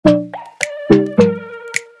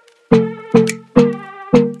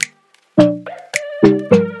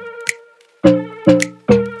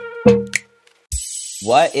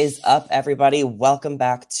What is up, everybody? Welcome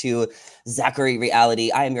back to Zachary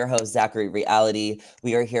Reality. I am your host, Zachary Reality.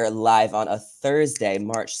 We are here live on a Thursday,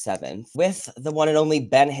 March 7th, with the one and only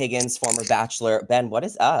Ben Higgins, former Bachelor. Ben, what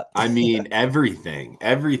is up? I mean, everything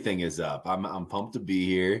is up. I'm pumped to be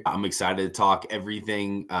here. I'm excited to talk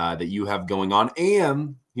everything that you have going on.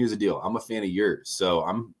 And here's the deal: I'm a fan of yours, so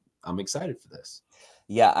I'm excited for this.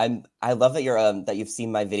 Yeah, I love that you've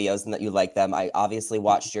seen my videos and that you like them. I obviously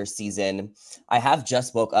watched your season. I have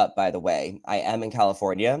just woke up, by the way. I am in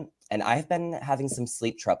California and I've been having some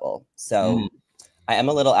sleep trouble. So I am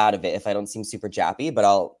a little out of it if I don't seem super jappy, but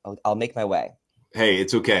I'll make my way. Hey,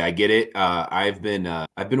 it's okay. I get it. I've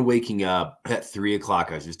been waking up at 3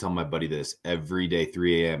 o'clock. I was just telling my buddy this every day,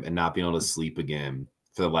 3 a.m. and not being able to sleep again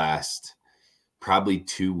for the last probably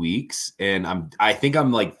 2 weeks. And I think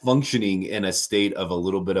I'm like functioning in a state of a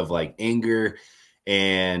little bit of like anger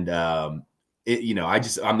and I'm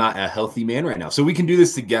not a healthy man right now. So we can do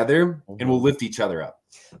this together and we'll lift each other up.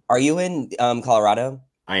 Are you in Colorado?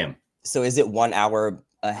 I am. So is it 1 hour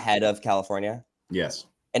ahead of California? Yes.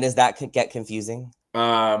 And does that get confusing?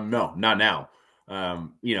 No, not now.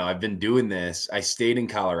 I've been doing this. I stayed in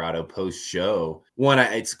Colorado post show.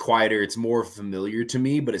 It's quieter. It's more familiar to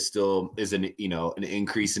me, but it still is an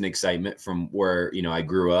increase in excitement from where, I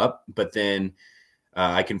grew up. But then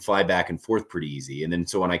I can fly back and forth pretty easy. And then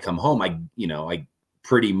so when I come home, I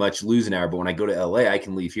pretty much lose an hour. But when I go to LA, I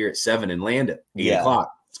can leave here at 7 and land at 8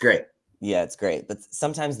 o'clock. It's great. Yeah, it's great. But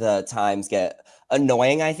sometimes the times get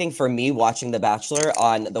annoying, I think, for me watching The Bachelor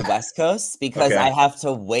on the West Coast because I have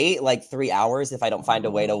to wait like 3 hours if I don't find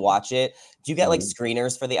a way to watch it. Do you get like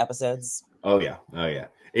screeners for the episodes? Oh yeah.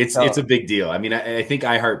 It's a big deal. I mean, I think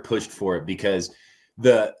iHeart pushed for it because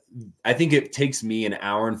I think it takes me an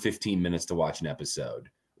hour and 15 minutes to watch an episode,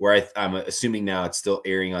 where I'm assuming now it's still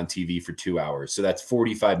airing on TV for 2 hours. So that's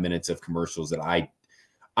 45 minutes of commercials that I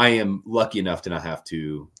am lucky enough to not have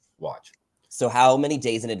to watch. So how many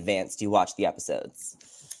days in advance do you watch the episodes?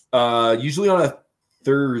 Usually on a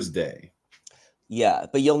Thursday. Yeah,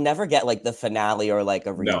 but you'll never get like the finale or like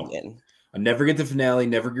a reunion. No, I never get the finale,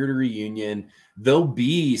 never get a reunion. There'll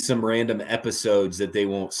be some random episodes that they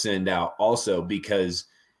won't send out also because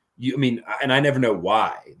and I never know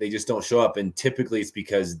why. They just don't show up. And typically it's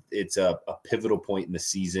because it's a pivotal point in the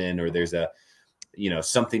season or there's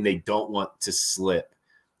something they don't want to slip.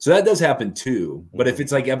 So that does happen too. But if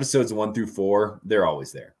it's like episodes 1 through 4, they're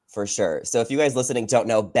always there. For sure. So if you guys listening don't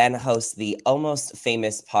know, Ben hosts the Almost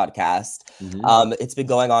Famous podcast. It's been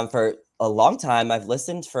going on for a long time. I've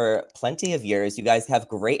listened for plenty of years. You guys have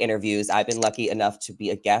great interviews. I've been lucky enough to be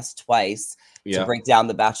a guest twice to break down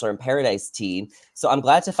the Bachelor in Paradise tea. So I'm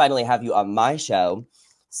glad to finally have you on my show.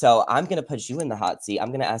 So I'm going to put you in the hot seat. I'm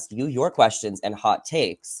going to ask you your questions and hot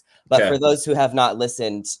takes. But for those who have not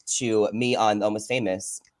listened to me on Almost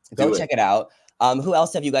Famous, go check it out. Who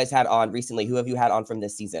else have you guys had on recently? Who have you had on from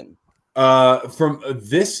this season? From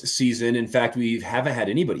this season, in fact, we haven't had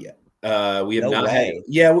anybody yet. We have not had.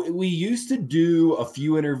 Yeah, we used to do a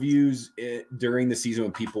few interviews during the season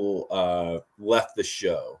when people left the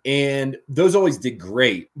show, and those always did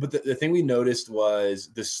great. But the thing we noticed was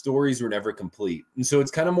the stories were never complete, and so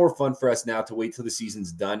it's kind of more fun for us now to wait till the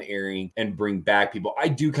season's done airing and bring back people. I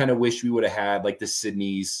do kind of wish we would have had like the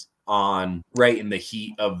Sydneys on right in the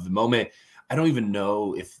heat of the moment. I don't even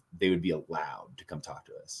know if they would be allowed to come talk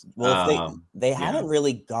to us. Well, they haven't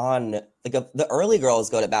really gone, like the early girls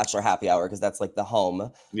go to Bachelor Happy Hour because that's like the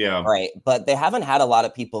home. Yeah. Right. But they haven't had a lot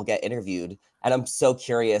of people get interviewed. And I'm so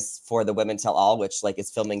curious for the Women Tell All, which like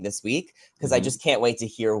is filming this week, because I just can't wait to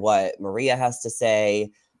hear what Maria has to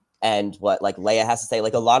say and what like Leia has to say.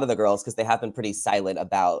 Like a lot of the girls, because they have been pretty silent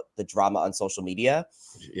about the drama on social media.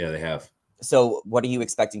 Yeah, they have. So what are you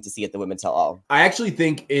expecting to see at the Women Tell All? I actually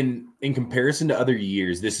think in comparison to other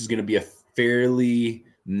years, this is going to be a fairly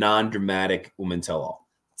non-dramatic Women Tell All.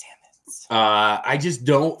 Damn it. I just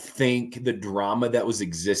don't think the drama that was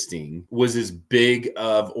existing was as big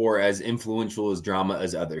of or as influential as drama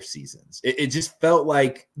as other seasons. It just felt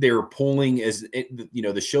like they were pulling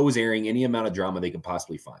the show was airing any amount of drama they could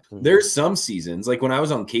possibly find. There's some seasons, like when I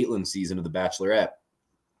was on Caitlin's season of The Bachelorette,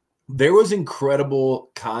 there was incredible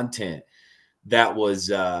content that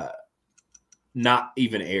was not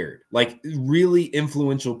even aired, like really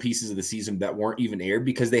influential pieces of the season that weren't even aired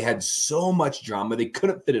because they had so much drama they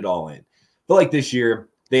couldn't fit it all in. But like this year,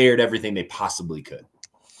 they aired everything they possibly could.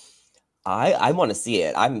 I want to see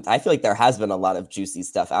it. I feel like there has been a lot of juicy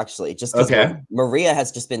stuff actually, just because Maria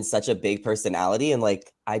has just been such a big personality, and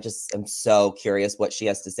like I just am so curious what she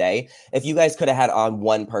has to say. If you guys could have had on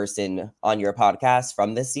one person on your podcast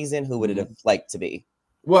from this season, who would it have liked to be?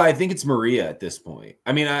 Well, I think it's Maria at this point.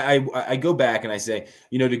 I mean, I go back and I say,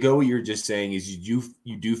 to go what you're just saying is you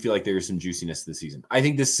do feel like there is some juiciness this season. I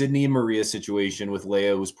think the Sydney and Maria situation with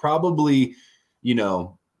Leia was probably,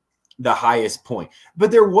 the highest point.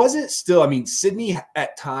 But there wasn't still, I mean, Sydney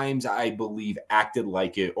at times, I believe, acted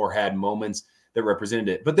like it or had moments that represented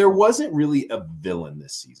it. But there wasn't really a villain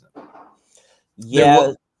this season.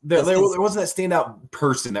 Yeah. There wasn't that standout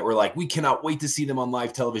person that we're like, we cannot wait to see them on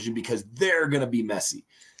live television because they're going to be messy.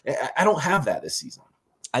 I don't have that this season.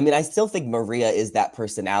 I mean, I still think Maria is that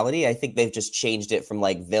personality. I think they've just changed it from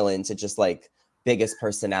like villain to just like biggest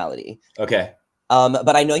personality. Okay.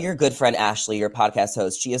 But I know your good friend, Ashley, your podcast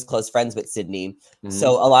host, she is close friends with Sydney.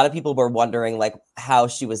 So a lot of people were wondering like how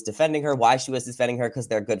she was defending her, why she was defending her, because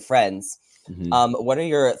they're good friends. What are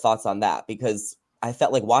your thoughts on that? Because I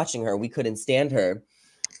felt like watching her, we couldn't stand her,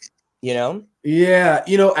 Yeah.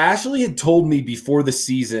 Ashley had told me before the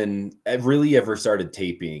season really ever started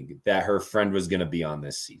taping that her friend was going to be on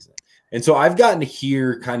this season. And so I've gotten to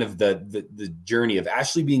hear kind of the journey of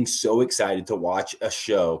Ashley being so excited to watch a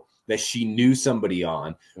show that she knew somebody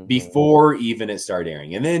on before even it started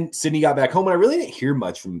airing. And then Sydney got back home and I really didn't hear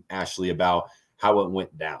much from Ashley about how it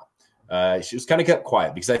went down. She was kind of kept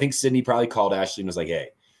quiet because I think Sydney probably called Ashley and was like, hey,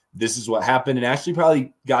 this is what happened. And Ashley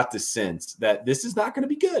probably got the sense that this is not going to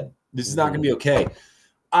be good. This is not going to be okay.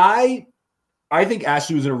 I think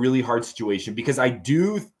Ashley was in a really hard situation because I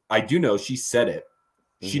do know she said it.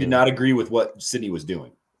 She did not agree with what Sydney was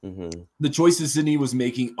doing. The choices Sydney was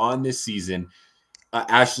making on this season,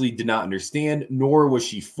 Ashley did not understand, nor was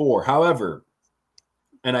she for. However,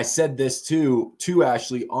 and I said this to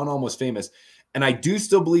Ashley on Almost Famous, and I do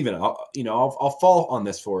still believe in it. I'll fall on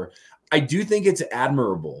this for her. I do think it's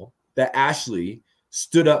admirable that Ashley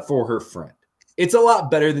stood up for her friend. It's a lot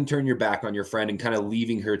better than turning your back on your friend and kind of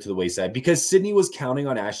leaving her to the wayside because Sydney was counting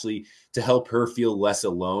on Ashley to help her feel less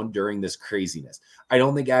alone during this craziness. I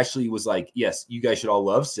don't think Ashley was like, yes, you guys should all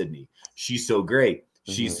love Sydney. She's so great.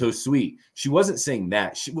 She's so sweet. She wasn't saying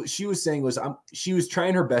that. What she was saying was she was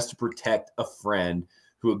trying her best to protect a friend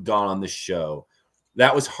who had gone on the show.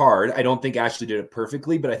 That was hard. I don't think Ashley did it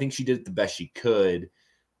perfectly, but I think she did it the best she could.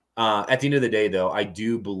 At the end of the day, though, I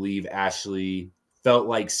do believe Ashley felt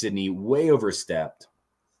like Sydney way overstepped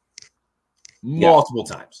multiple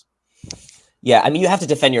times. Yeah, I mean, you have to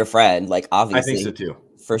defend your friend, like, obviously. I think so, too.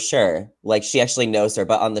 For sure. Like, she actually knows her.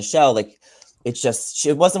 But on the show, like,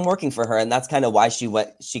 it wasn't working for her. And that's kind of why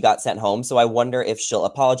she got sent home. So I wonder if she'll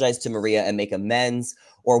apologize to Maria and make amends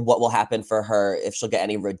or what will happen for her, if she'll get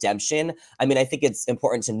any redemption. I mean, I think it's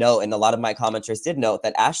important to note, and a lot of my commenters did note,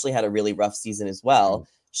 that Ashley had a really rough season as well.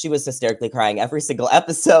 She was hysterically crying every single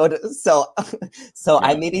episode. So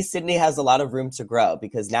maybe Sydney has a lot of room to grow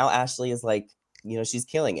because now Ashley is like, she's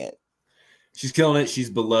killing it. She's killing it. She's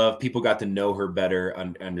beloved. People got to know her better,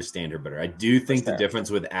 understand her better. I do think the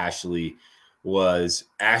difference with Ashley was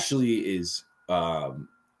Ashley is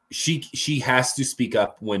she has to speak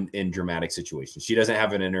up when in dramatic situations. She doesn't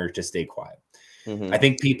have it in her to stay quiet. I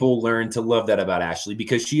think people learn to love that about Ashley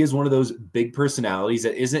because she is one of those big personalities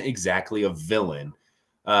that isn't exactly a villain,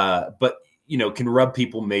 but can rub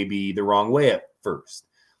people maybe the wrong way at first.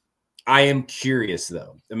 I am curious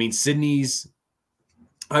though. I mean,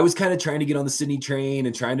 I was kind of trying to get on the Sydney train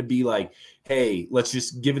and trying to be like, hey, let's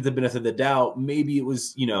just give it the benefit of the doubt. Maybe it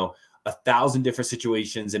was, 1,000 different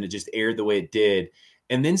situations and it just aired the way it did.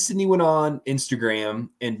 And then Sydney went on Instagram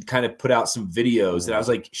and kind of put out some videos that I was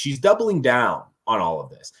like, she's doubling down on all of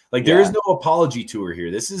this. Like there is no apology to her here.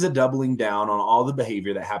 This is a doubling down on all the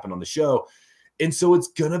behavior that happened on the show. And so it's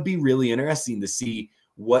going to be really interesting to see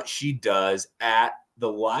what she does at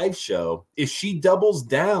the live show. If she doubles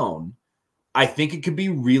down, I think it could be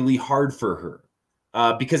really hard for her.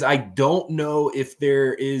 Because I don't know if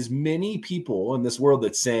there is many people in this world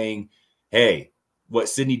that's saying, hey, what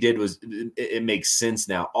Sydney did was it makes sense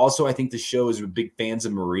now. Also, I think the show is big fans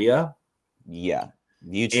of Maria. Yeah,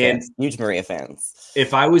 huge Maria fans.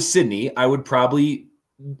 If I was Sydney, I would probably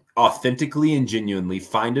authentically and genuinely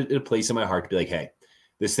find it a place in my heart to be like, hey,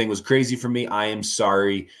 this thing was crazy for me. I am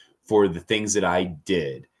sorry for the things that I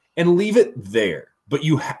did and leave it there. But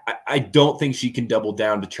I don't think she can double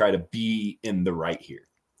down to try to be in the right here.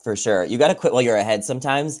 For sure. You got to quit while you're ahead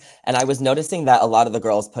sometimes. And I was noticing that a lot of the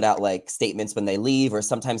girls put out like statements when they leave, or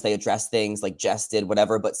sometimes they address things like Jess did,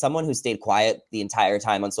 whatever. But someone who stayed quiet the entire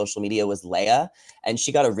time on social media was Leia. And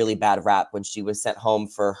she got a really bad rap when she was sent home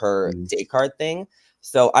for her date card thing.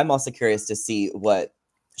 So I'm also curious to see what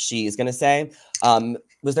she's going to say.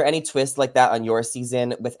 Was there any twist like that on your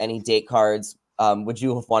season with any date cards? Would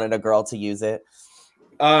you have wanted a girl to use it?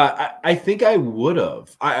 I think I would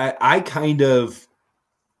have. I kind of,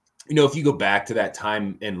 if you go back to that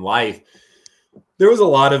time in life, there was a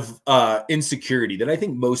lot of insecurity that I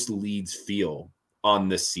think most leads feel on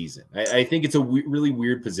this season. I think it's a really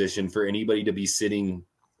weird position for anybody to be sitting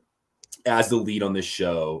as the lead on this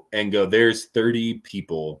show and go, there's 30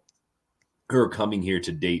 people who are coming here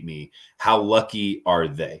to date me. How lucky are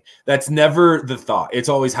they? That's never the thought. It's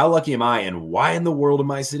always, how lucky am I? And why in the world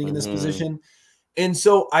am I sitting in this position? And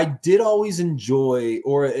so I did always enjoy,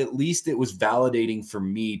 or at least it was validating for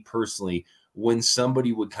me personally, when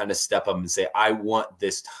somebody would kind of step up and say, I want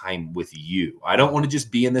this time with you. I don't want to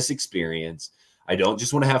just be in this experience. I don't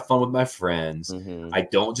just want to have fun with my friends. I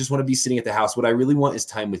don't just want to be sitting at the house. What I really want is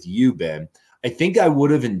time with you, Ben. I think I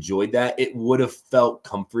would have enjoyed that. It would have felt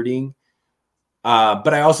comforting.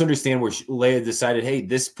 But I also understand where Leia decided, hey,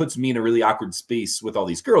 this puts me in a really awkward space with all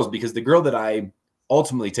these girls, because the girl that I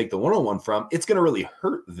ultimately take the one-on-one from, it's going to really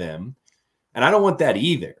hurt them. And I don't want that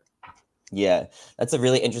either. Yeah, that's a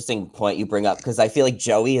really interesting point you bring up, because I feel like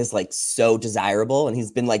Joey is like so desirable, and he's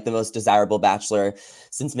been like the most desirable bachelor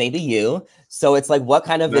since maybe you. So it's like, what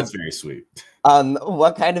kind of That's very sweet.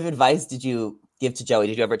 What kind of advice did you give to Joey?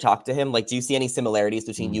 Did you ever talk to him? Like, do you see any similarities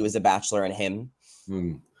between you as a bachelor and him?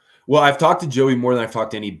 Well, I've talked to Joey more than I've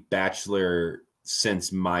talked to any bachelor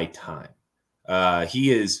since my time.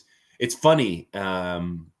 It's funny. I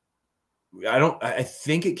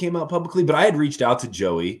think it came out publicly, but I had reached out to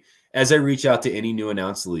Joey, as I reach out to any new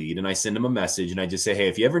announced lead, and I send him a message and I just say, hey,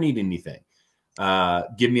 if you ever need anything,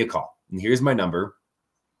 give me a call. And here's my number.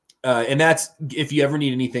 And that's if you ever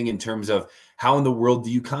need anything in terms of how in the world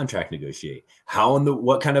do you contract negotiate?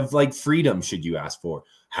 What kind of like freedom should you ask for?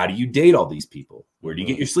 How do you date all these people? Where do you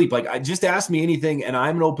get your sleep? Like, just ask me anything, and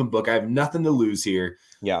I'm an open book. I have nothing to lose here.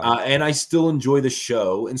 Yeah. And I still enjoy the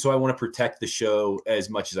show. And so I want to protect the show as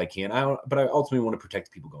much as I can. But I ultimately want to protect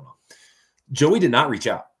the people going on. Joey did not reach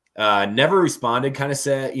out. Never responded, kind of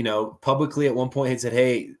said, publicly at one point had said,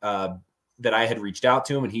 hey, that I had reached out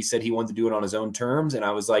to him, and he said he wanted to do it on his own terms. And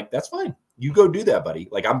I was like, that's fine. You go do that, buddy.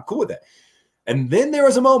 Like, I'm cool with that. And then there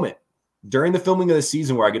was a moment during the filming of the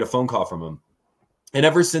season where I get a phone call from him. And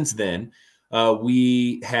ever since then,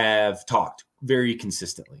 we have talked very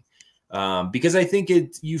consistently. Because I think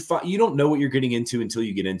you don't know what you're getting into until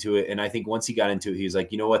you get into it. And I think once he got into it, he was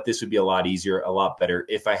like, you know what, this would be a lot easier, a lot better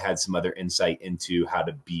if I had some other insight into how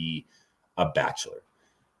to be a bachelor.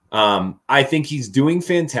 I think he's doing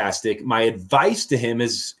fantastic. My advice to him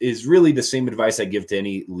is really the same advice I give to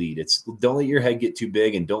any lead. It's don't let your head get too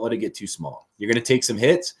big and don't let it get too small. You're going to take some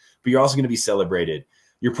hits, but you're also going to be celebrated.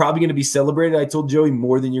 You're probably going to be celebrated, I told Joey,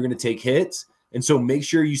 more than you're going to take hits. And so make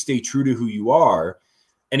sure you stay true to who you are.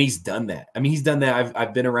 And he's done that. I mean, he's done that.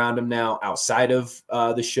 I've been around him now outside of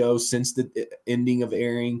the show since the ending of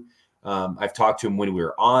airing. I've talked to him when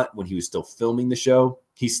he was still filming the show.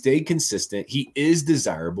 He stayed consistent. He is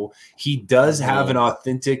desirable. He does have an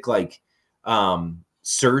authentic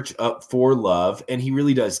search up for love, and he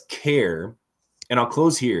really does care. And I'll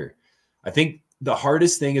close here. I think the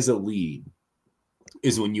hardest thing as a lead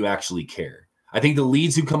is when you actually care. I think the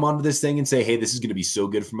leads who come onto this thing and say, hey, this is going to be so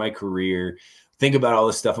good for my career. Think about all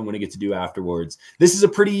this stuff I'm going to get to do afterwards. This is a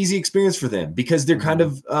pretty easy experience for them because they're kind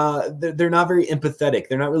of, they're not very empathetic.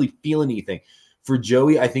 They're not really feeling anything. For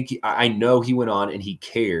Joey, I think I know he went on and he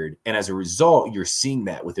cared. And as a result, you're seeing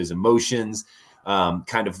that with his emotions,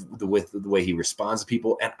 kind of with the way he responds to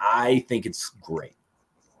people. And I think it's great.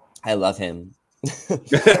 I love him.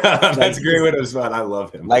 That's a great way to respond. I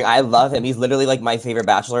love him. Like, I love him. He's literally like my favorite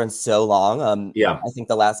bachelor in so long. Yeah. I think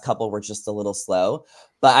the last couple were just a little slow,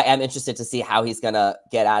 but I am interested to see how he's going to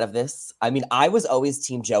get out of this. I mean, I was always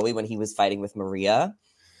team Joey when he was fighting with Maria,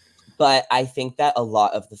 but I think that a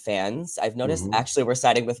lot of the fans I've noticed actually were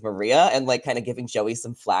siding with Maria and like kind of giving Joey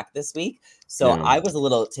some flack this week. So I was a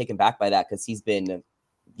little taken back by that because he's been,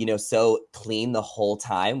 so clean the whole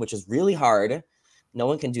time, which is really hard. No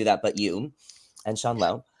one can do that but you and Sean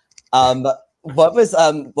Lowe. What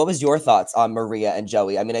was your thoughts on Maria and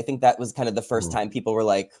Joey? I mean, I think that was kind of the first time people were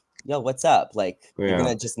like, yo, what's up? Like, you're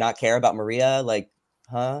gonna just not care about Maria? Like,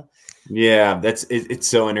 huh? Yeah, it's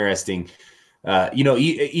so interesting.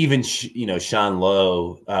 Even Sean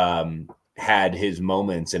Lowe had his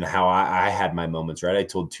moments and how I had my moments, right? I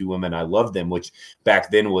told two women I loved them, which back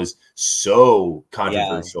then was so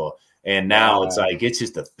controversial. Yeah. And now it's like, it's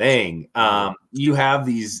just a thing. You have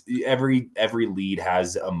these, every lead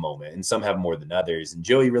has a moment and some have more than others. And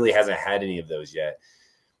Joey really hasn't had any of those yet.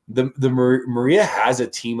 Maria has a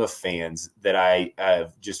team of fans that I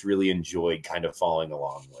have just really enjoyed kind of following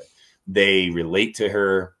along with. They relate to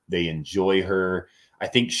her. They enjoy her. I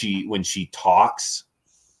think when she talks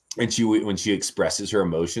and when she expresses her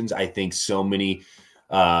emotions, I think so many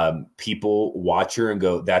people watch her and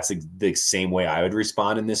go, that's the same way I would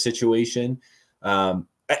respond in this situation.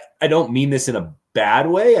 I don't mean this in a bad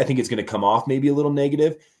way. I think it's going to come off maybe a little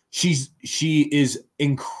negative. She is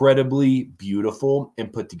incredibly beautiful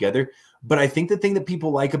and put together. But I think the thing that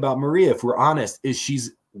people like about Maria, if we're honest, is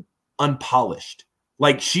she's unpolished.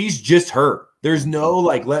 Like, she's just her. There's no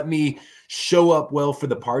like, let me show up well for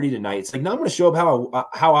the party tonight. It's like, no, I'm going to show up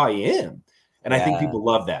how I am. And I think people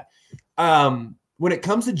love that. When it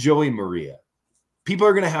comes to Joey and Maria, people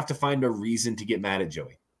are going to have to find a reason to get mad at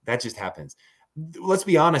Joey. That just happens. Let's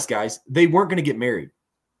be honest, guys. They weren't going to get married.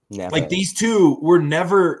 Never. Like, these two were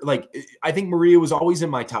never, like, I think Maria was always in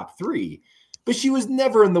my top 3, but she was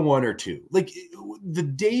never in the 1 or 2. Like, the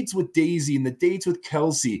dates with Daisy and the dates with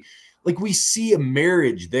Kelsey, like, we see a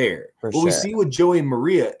marriage there. What we see with Joey and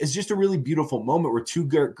Maria is just a really beautiful moment where two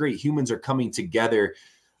great humans are coming together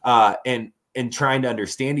and trying to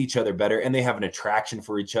understand each other better. And they have an attraction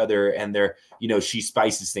for each other. And they're, she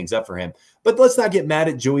spices things up for him. But let's not get mad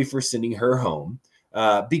at Joey for sending her home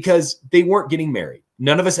because they weren't getting married.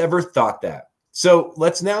 None of us ever thought that. So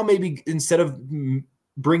let's now maybe, instead of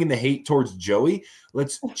bringing the hate towards Joey,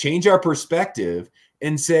 let's change our perspective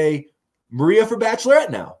and say Maria for Bachelorette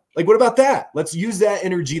now. Like, what about that? Let's use that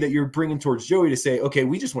energy that you're bringing towards Joey to say, okay,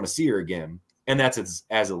 we just want to see her again. And that's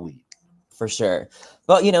as a lead. For sure.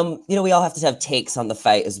 But, we all have to have takes on the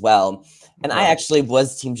fight as well. And I actually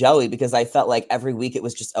was Team Joey because I felt like every week it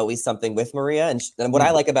was just always something with Maria. And what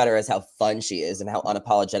I like about her is how fun she is and how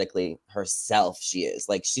unapologetically herself she is.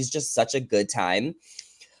 Like, she's just such a good time.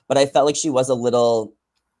 But I felt like she was a little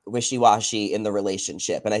wishy-washy in the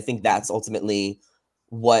relationship. And I think that's ultimately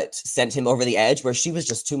what sent him over the edge, where she was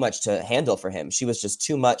just too much to handle for him. She was just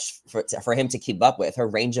too much for him to keep up with. Her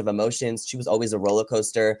range of emotions, she was always a roller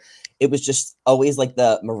coaster. It was just always like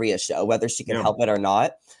the Maria show, whether she can help it or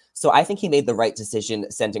not. So I think he made the right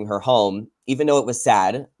decision sending her home, even though it was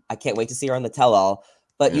sad. I can't wait to see her on the tell-all.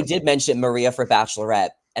 But you did mention Maria for Bachelorette,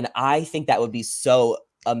 and I think that would be so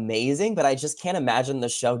amazing, but I just can't imagine the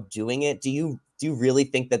show doing it. Do you really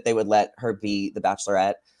think that they would let her be the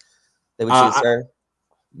Bachelorette? They would choose her?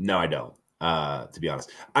 No, I don't, to be honest.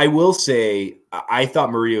 I will say I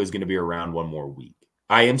thought Maria was going to be around one more week.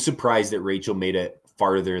 I am surprised that Rachel made it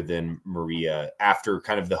farther than Maria after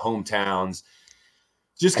kind of the hometowns,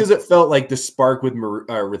 just because it felt like the spark with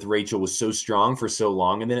Rachel was so strong for so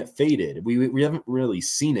long, and then it faded. We haven't really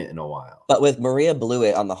seen it in a while. But with Maria blew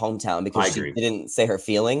it on the hometown because she didn't say her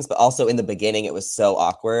feelings, but also in the beginning it was so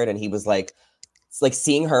awkward, and he was like, it's like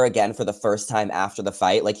seeing her again for the first time after the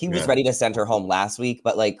fight. Like, he was ready to send her home last week,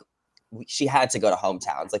 but like she had to go to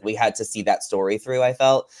hometowns. Like, we had to see that story through, I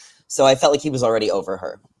felt. So I felt like he was already over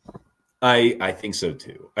her. I think so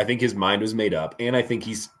too. I think his mind was made up, and I think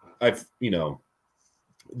this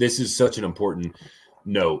is such an important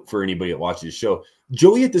note for anybody that watches the show.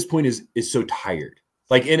 Joey at this point is so tired.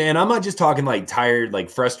 Like, and I'm not just talking like tired, like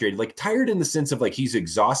frustrated, like tired in the sense of like he's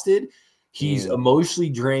exhausted. He's emotionally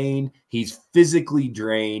drained. He's physically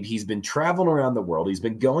drained. He's been traveling around the world. He's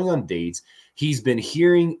been going on dates. He's been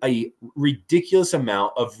hearing a ridiculous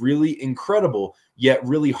amount of really incredible yet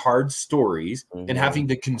really hard stories and having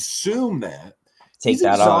to consume that. He's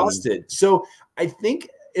exhausted. So I think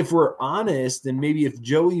if we're honest, and maybe if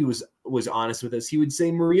Joey was honest with us, he would say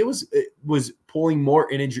Maria was pulling more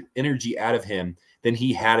energy out of him than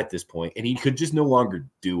he had at this point, and he could just no longer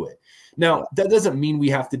do it. Now, that doesn't mean we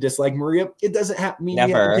have to dislike Maria. It doesn't mean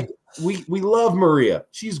we love Maria.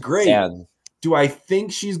 She's great. Yeah. Do I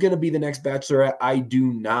think she's going to be the next Bachelorette? I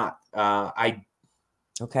do not. I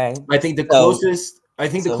think the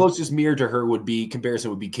closest mirror to her would be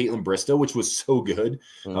Caitlin Bristow, which was so good.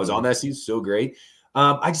 I was on that season, so great.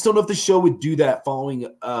 I just don't know if the show would do that following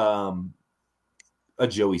a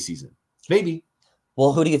Joey season. Maybe.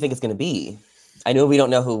 Well, who do you think it's going to be? I know we don't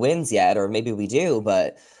know who wins yet, or maybe we do,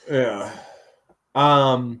 but yeah.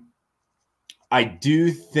 I do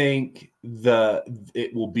think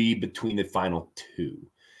it will be between the final 2.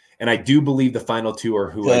 And I do believe the final 2 are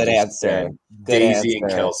who I just said, Daisy and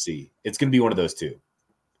Kelsey. It's going to be one of those 2.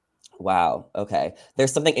 Wow. Okay.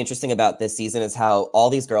 There's something interesting about this season is how all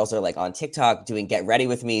these girls are like on TikTok doing Get Ready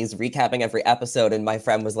With Me's, recapping every episode. And my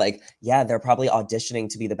friend was like, yeah, they're probably auditioning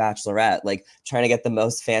to be the Bachelorette, like trying to get the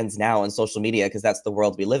most fans now on social media because that's the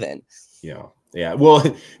world we live in. Yeah. Yeah. Well,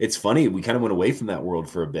 it's funny. We kind of went away from that world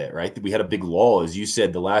for a bit, right? We had a big lull, as you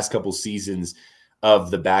said, the last couple seasons of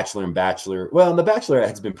The Bachelor and Bachelor. Well, and The Bachelorette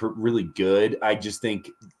has been really good. I just think,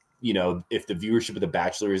 if the viewership of The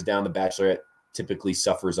Bachelor is down, The Bachelorette typically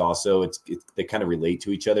suffers also. They kind of relate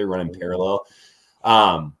to each other, run in parallel.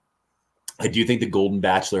 I do think the Golden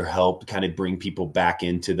Bachelor helped kind of bring people back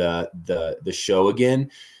into the show again.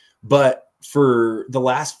 But for the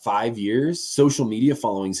last 5 years, social media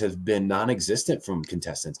followings have been non-existent from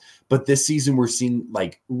contestants. But this season, we're seeing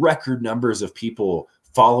like record numbers of people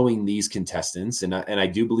following these contestants. And I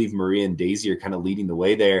do believe Maria and Daisy are kind of leading the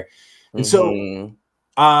way there. And so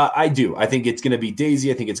I do. I think it's going to be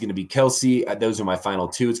Daisy. I think it's going to be Kelsey. Those are my final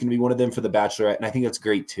two. It's going to be one of them for the Bachelorette, and I think that's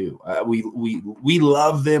great too. We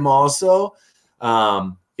love them also.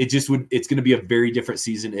 It's going to be a very different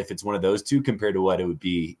season if it's one of those two compared to what it would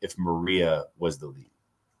be if Maria was the lead.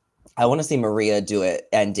 I want to see Maria do it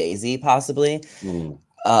and Daisy possibly.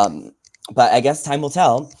 But I guess time will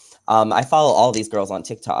tell. I follow all these girls on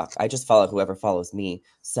TikTok. I just follow whoever follows me.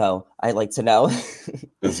 So I'd like to know.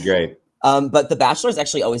 That's great. But The Bachelor has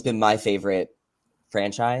actually always been my favorite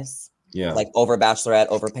franchise. Yeah. Like over Bachelorette,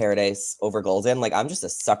 over Paradise, over Golden. Like I'm just a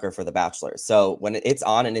sucker for The Bachelor. So when it's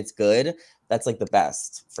on and it's good, that's like the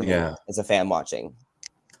best for me as a fan watching.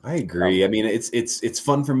 I agree. I mean, it's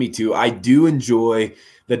fun for me too. I do enjoy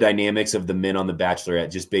the dynamics of the men on The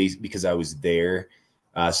Bachelorette just because I was there.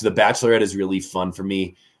 So The Bachelorette is really fun for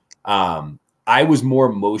me. I was more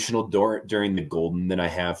emotional during the Golden than I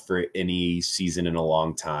have for any season in a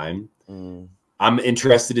long time. I'm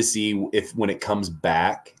interested to see if when it comes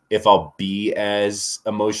back, if I'll be as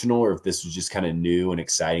emotional or if this was just kind of new and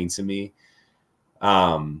exciting to me.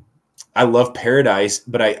 I love Paradise,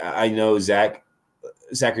 but I know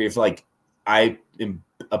Zachary, if like I am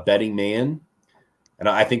a betting man, and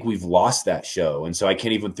I think we've lost that show. And so I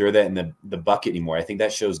can't even throw that in the bucket anymore. I think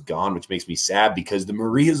that show's gone, which makes me sad because the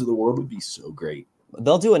Marias of the world would be so great.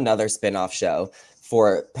 They'll do another spin-off show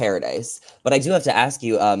for Paradise. But I do have to ask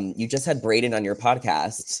you, you just had Brayden on your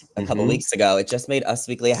podcast a couple weeks ago. It just made Us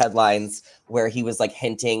Weekly headlines where he was like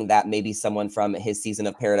hinting that maybe someone from his season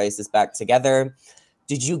of Paradise is back together.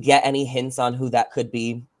 Did you get any hints on who that could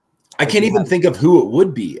be? I can't even think of who it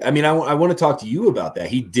would be. I mean, I want to talk to you about that.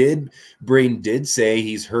 Brayden did say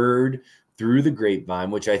he's heard through the grapevine,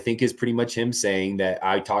 which I think is pretty much him saying that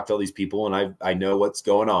I talked to all these people and I know what's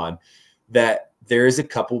going on, that there is a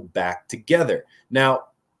couple back together. Now,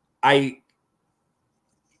 I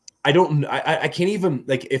can't even,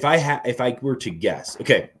 like, if I were to guess,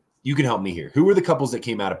 okay, you can help me here. Who were the couples that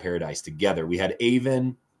came out of Paradise together? We had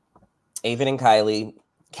Avon and Kylie,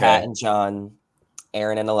 Kat and John,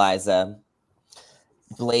 Aaron and Eliza,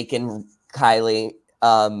 Blake and Kylie.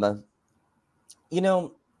 I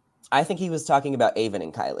think he was talking about Avon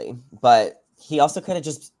and Kylie, but he also could have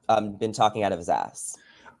just been talking out of his ass.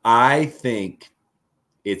 I think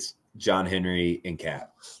it's John Henry and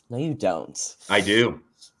Kat. No, you don't. I do.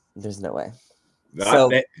 There's no way. So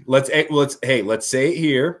let's say it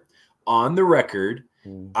here on the record.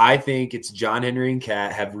 I think it's John Henry and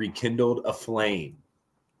Kat have rekindled a flame.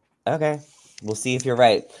 Okay. We'll see if you're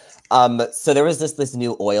right. So there was this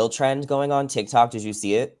new oil trend going on TikTok. Did you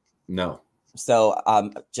see it? No. So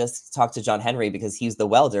just talk to John Henry because he's the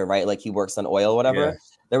welder, right? Like he works on oil, whatever. Yeah.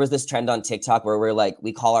 There was this trend on TikTok where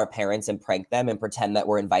we call our parents and prank them and pretend that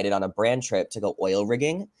we're invited on a brand trip to go oil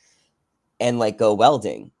rigging and like go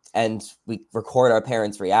welding. And we record our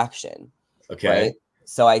parents' reaction. Okay. Right?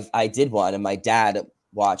 So I did one and my dad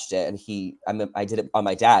watched it and I did it on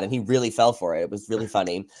my dad and he really fell for it. It was really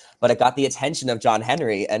funny, but it got the attention of John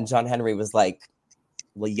Henry and John Henry was like,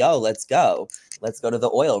 well, yo, let's go to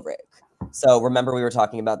the oil rig. So remember we were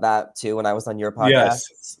talking about that too when I was on your podcast.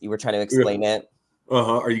 Yes. You were trying to explain it.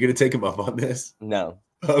 Are you going to take him up on this? No.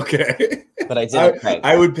 Okay. But I did.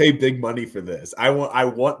 I would pay big money for this. I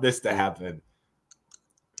want this to happen.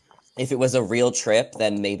 If it was a real trip,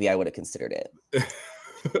 then maybe I would have considered it.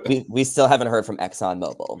 we still haven't heard from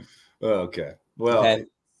ExxonMobil. Okay. Well,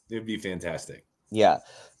 it'd be fantastic. Yeah.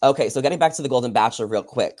 Okay. So getting back to the Golden Bachelor real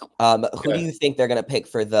quick. Who do you think they're going to pick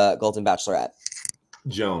for the Golden Bachelorette?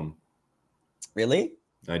 Joan. Really?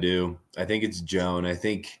 I do. I think it's Joan. I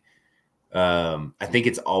think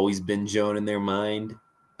it's always been Joan in their mind.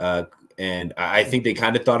 And I think they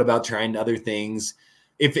kind of thought about trying other things.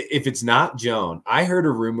 If it's not Joan, I heard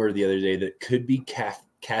a rumor the other day that could be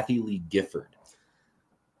Kathy Lee Gifford.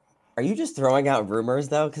 Are you just throwing out rumors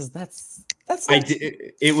though? Because that's.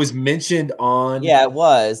 It was mentioned on. Yeah, it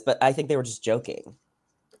was, but I think they were just joking.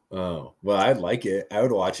 Oh well, I'd like it. I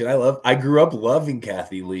would watch it. I grew up loving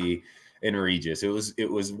Kathy Lee and Regis. It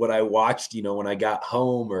was what I watched. When I got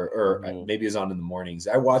home, or maybe it was on in the mornings.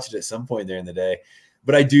 I watched it at some point there in the day.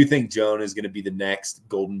 But I do think Joan is going to be the next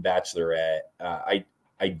Golden Bachelorette.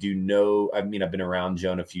 I do know. I mean, I've been around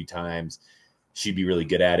Joan a few times. She'd be really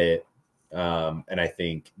good at it. And I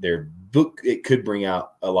think it could bring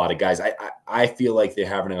out a lot of guys. I feel like they're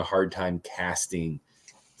having a hard time casting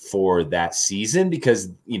for that season because,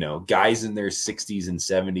 you know, guys in their 60s and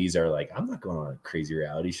 70s are like, I'm not going on a crazy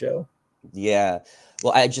reality show. Yeah.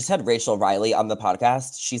 Well, I just had Rachel Riley on the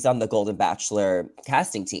podcast. She's on the Golden Bachelor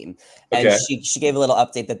casting team. And Okay. she gave a little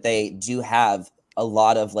update that they do have a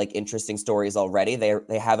lot of like interesting stories already.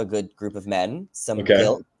 They have a good group of men, some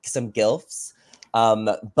gilfs.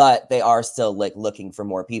 But they are still like looking for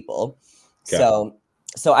more people. Okay.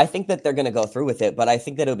 So I think that they're going to go through with it, but I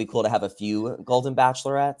think that it would be cool to have a few Golden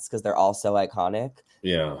Bachelorettes because they're all so iconic.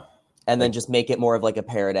 Yeah. And then just make it more of like a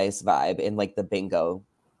paradise vibe in like the bingo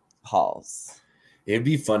halls. It'd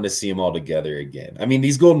be fun to see them all together again. I mean,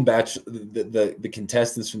 these Golden Bachelor, the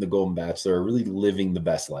contestants from the Golden Bachelor are really living the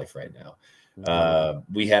best life right now.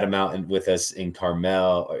 We had them out with us in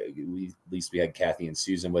Carmel. At least we had Kathy and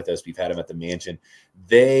Susan with us. We've had them at the mansion.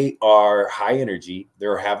 They are high energy.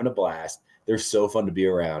 They're having a blast. They're so fun to be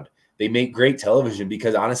around. They make great television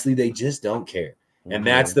because honestly, they just don't care. And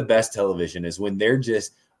that's the best television is when they're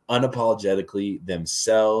just unapologetically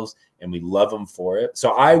themselves and we love them for it.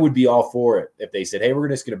 So I would be all for it if they said, hey, we're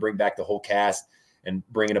just going to bring back the whole cast and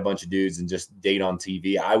bring in a bunch of dudes and just date on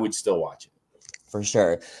TV. I would still watch it. For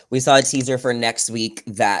sure. We saw a teaser for next week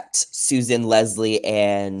that Susan, Leslie,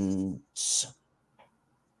 and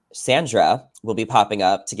Sandra will be popping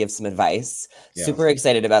up to give some advice. Yeah. Super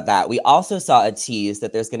excited about that. We also saw a tease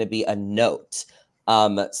that there's going to be a note.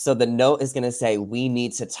 So the note is going to say, we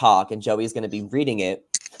need to talk, and Joey's going to be reading it.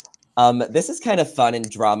 This is kind of fun and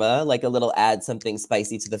drama, like a little add something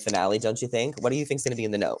spicy to the finale, don't you think? What do you think is going to be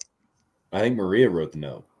in the note? I think Maria wrote the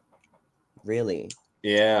note. Really?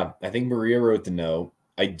 Yeah, I think Maria wrote the note.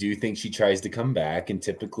 I do think she tries to come back, and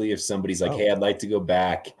typically if somebody's like, hey, I'd like to go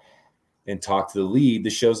back and talk to the lead, the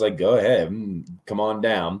show's like, go ahead, come on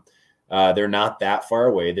down. They're not that far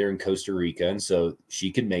away. They're in Costa Rica, and so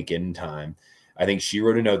she could make it in time. I think she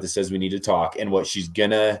wrote a note that says we need to talk, and what she's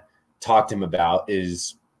going to talk to him about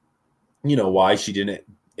is, you know, why she didn't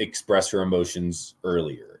express her emotions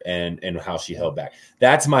earlier and how she held back.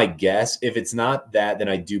 That's my guess. If it's not that, then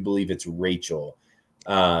I do believe it's Rachel.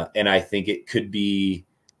 And I think it could be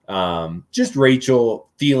just Rachel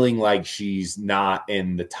feeling like she's not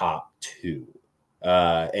in the top two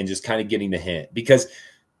and just kind of getting the hint. Because, I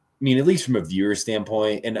mean, at least from a viewer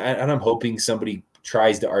standpoint, and I'm hoping somebody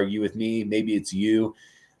tries to argue with me, maybe it's you,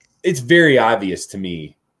 it's very obvious to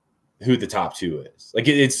me who the top two is. Like,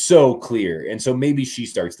 it's so clear. And so maybe she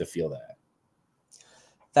starts to feel that.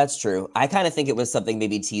 That's true. I kind of think it was something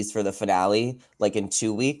maybe teased for the finale, like in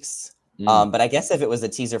 2 weeks. But I guess if it was a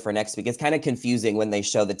teaser for next week, it's kind of confusing when they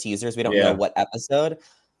show the teasers. We don't know what episode.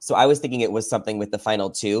 So I was thinking it was something with the final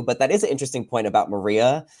two. But that is an interesting point about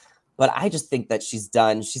Maria. But I just think that she's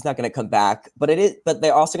done. She's not going to come back. But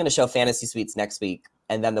they're also going to show Fantasy Suites next week.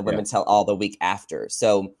 And then the Women Tell All the week after.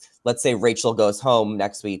 So let's say Rachel goes home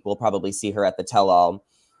next week. We'll probably see her at the Tell All.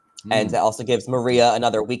 And it also gives Maria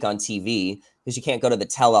another week on TV because you can't go to the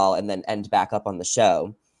Tell All and then end back up on the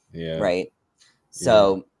show. Yeah. Right.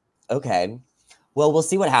 So, okay. Well, we'll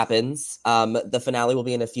see what happens. The finale will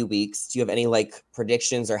be in a few weeks. Do you have any like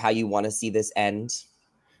predictions or how you want to see this end?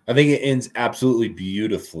 I think it ends absolutely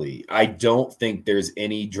beautifully. I don't think there's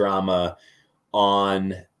any drama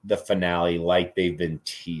on the finale like they've been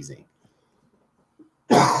teasing.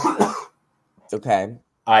 Okay.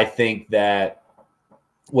 I think that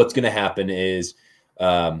what's going to happen is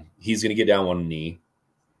he's going to get down one knee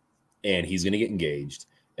and he's going to get engaged,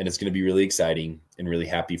 and it's going to be really exciting and really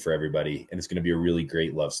happy for everybody, and it's going to be a really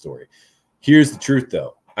great love story. Here's the truth,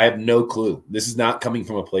 though. I have no clue. This is not coming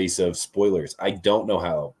from a place of spoilers. I don't know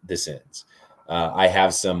how this ends. I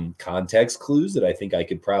have some context clues that I think I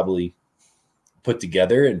could probably put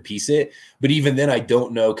together and piece it. But even then, I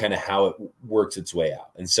don't know kind of how it works its way out.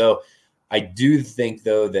 And so I do think,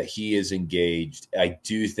 though, that he is engaged. I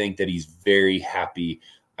do think that he's very happy.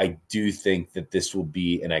 I do think that this will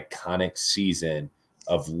be an iconic season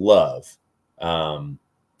of love.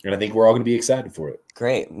 And I think we're all going to be excited for it.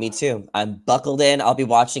 Great. Me too. I'm buckled in. I'll be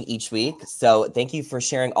watching each week. So thank you for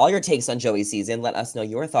sharing all your takes on Joey's season. Let us know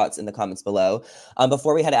your thoughts in the comments below.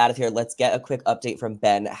 Before we head out of here, let's get a quick update from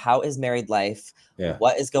Ben. How is married life? Yeah.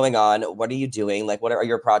 What is going on? What are you doing? Like, what are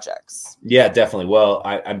your projects? Yeah, definitely. Well,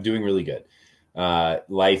 I'm doing really good.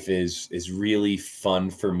 Life is really fun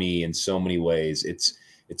for me in so many ways. It's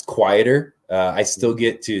quieter. I still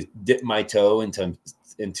get to dip my toe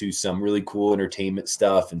into some really cool entertainment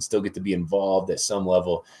stuff and still get to be involved at some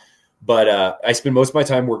level. But I spend most of my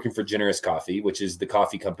time working for Generous Coffee, which is the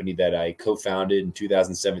coffee company that I co-founded in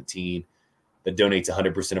 2017 that donates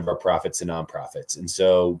 100% of our profits to nonprofits. And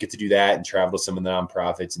so get to do that and travel to some of the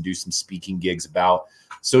nonprofits and do some speaking gigs about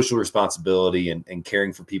social responsibility and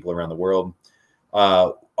caring for people around the world.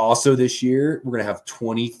 Also this year, we're going to have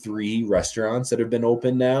 23 restaurants that have been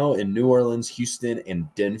open now in New Orleans, Houston, and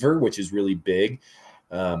Denver, which is really big.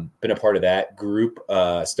 Been a part of that group,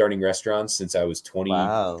 starting restaurants since I was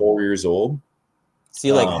 24 years old. So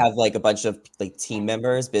you like have like a bunch of like team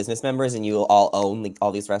members, business members, and you all own like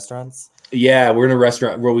all these restaurants? Yeah, we're in a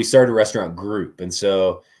restaurant where we started a restaurant group. And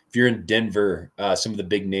so if you're in Denver, some of the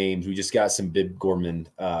big names, we just got some big gourmand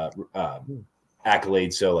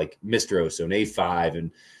accolades. So like Mr. Oso and A5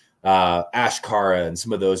 and Ashkara, and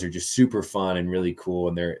some of those are just super fun and really cool.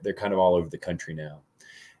 And they're kind of all over the country now.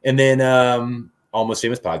 And then Almost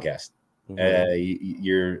Famous Podcast.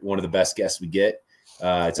 You're one of the best guests we get.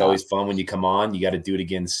 It's always fun when you come on. You got to do it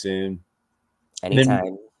again soon.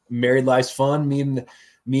 Anytime. Married Life's fun.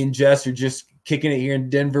 Me and Jess are just kicking it here in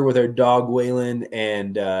Denver with our dog Waylon,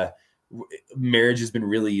 and marriage has been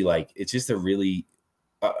really like, it's just a really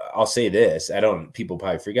I'll say this, people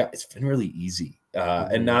probably forgot, it's been really easy.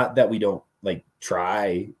 And not that we don't like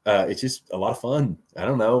try, it's just a lot of fun. I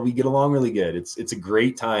don't know, we get along really good. It's a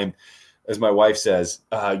great time. As my wife says,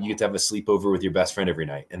 you get to have a sleepover with your best friend every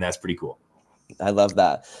night, and that's pretty cool. I love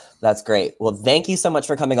that. That's great. Well, thank you so much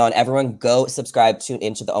for coming on. Everyone go subscribe, tune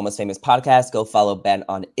into the Almost Famous podcast. Go follow Ben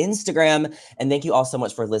on Instagram. And thank you all so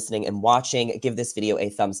much for listening and watching. Give this video a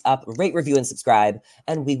thumbs up, rate, review, and subscribe.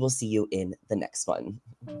 And we will see you in the next one.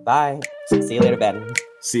 Bye. See you later, Ben.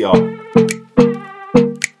 See y'all.